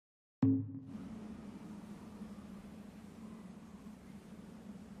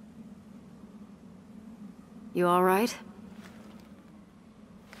You alright?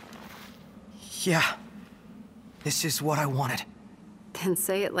 Yeah. This is what I wanted. Then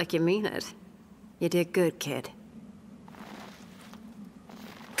say it like you mean it. You did good, kid.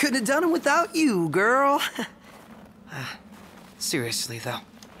 Couldn't have done it without you, girl. Seriously, though.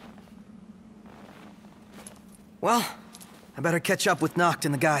 Well, I better catch up with Noct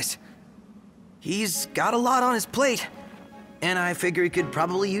and the guys. He's got a lot on his plate, and I figure he could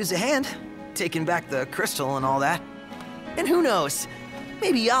probably use a hand, taking back the crystal and all that. And who knows,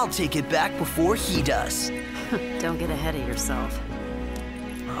 maybe I'll take it back before he does. Don't get ahead of yourself.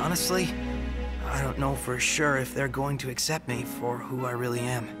 Honestly, I don't know for sure if they're going to accept me for who I really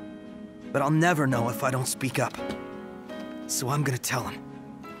am. But I'll never know if I don't speak up. So I'm gonna tell them.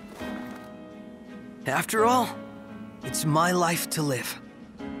 After all, it's my life to live.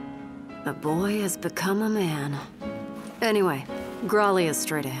 The boy has become a man. Anyway, Grolly is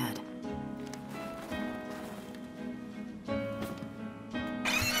straight ahead.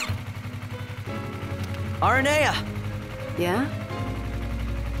 Aranea! Yeah?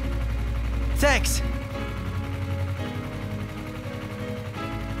 Thanks!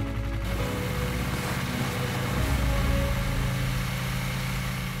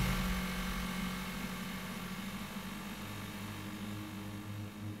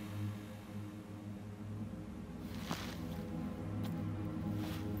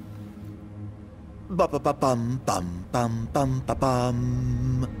 Ba ba ba bum bum bum bum ba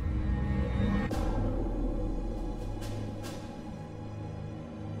bum.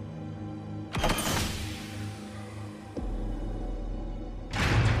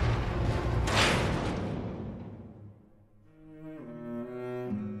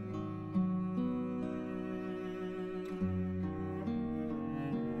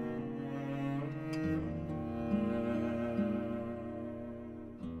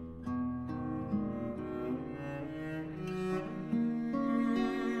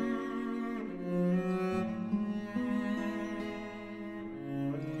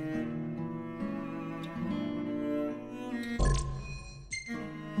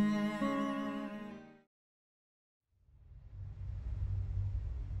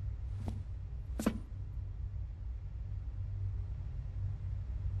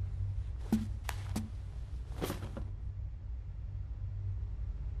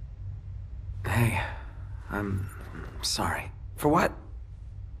 Hey, I'm sorry. For what?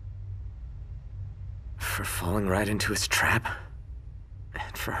 For falling right into his trap.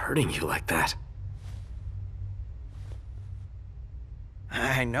 And for hurting you like that.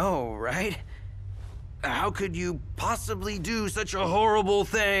 I know, right? How could you possibly do such a horrible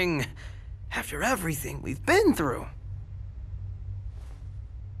thing after everything we've been through?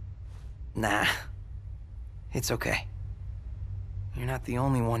 Nah. It's okay. You're not the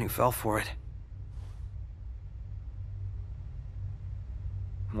only one who fell for it.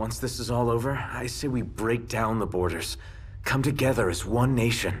 Once this is all over, I say we break down the borders. Come together as one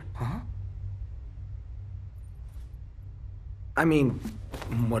nation. Huh? I mean,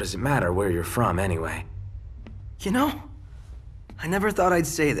 what does it matter where you're from, anyway? You know, I never thought I'd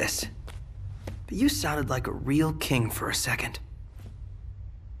say this, but you sounded like a real king for a second.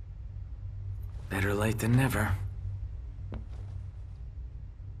 Better late than never.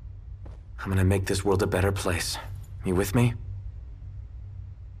 I'm gonna make this world a better place. You with me?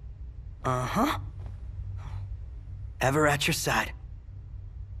 Uh-huh. Ever at your side.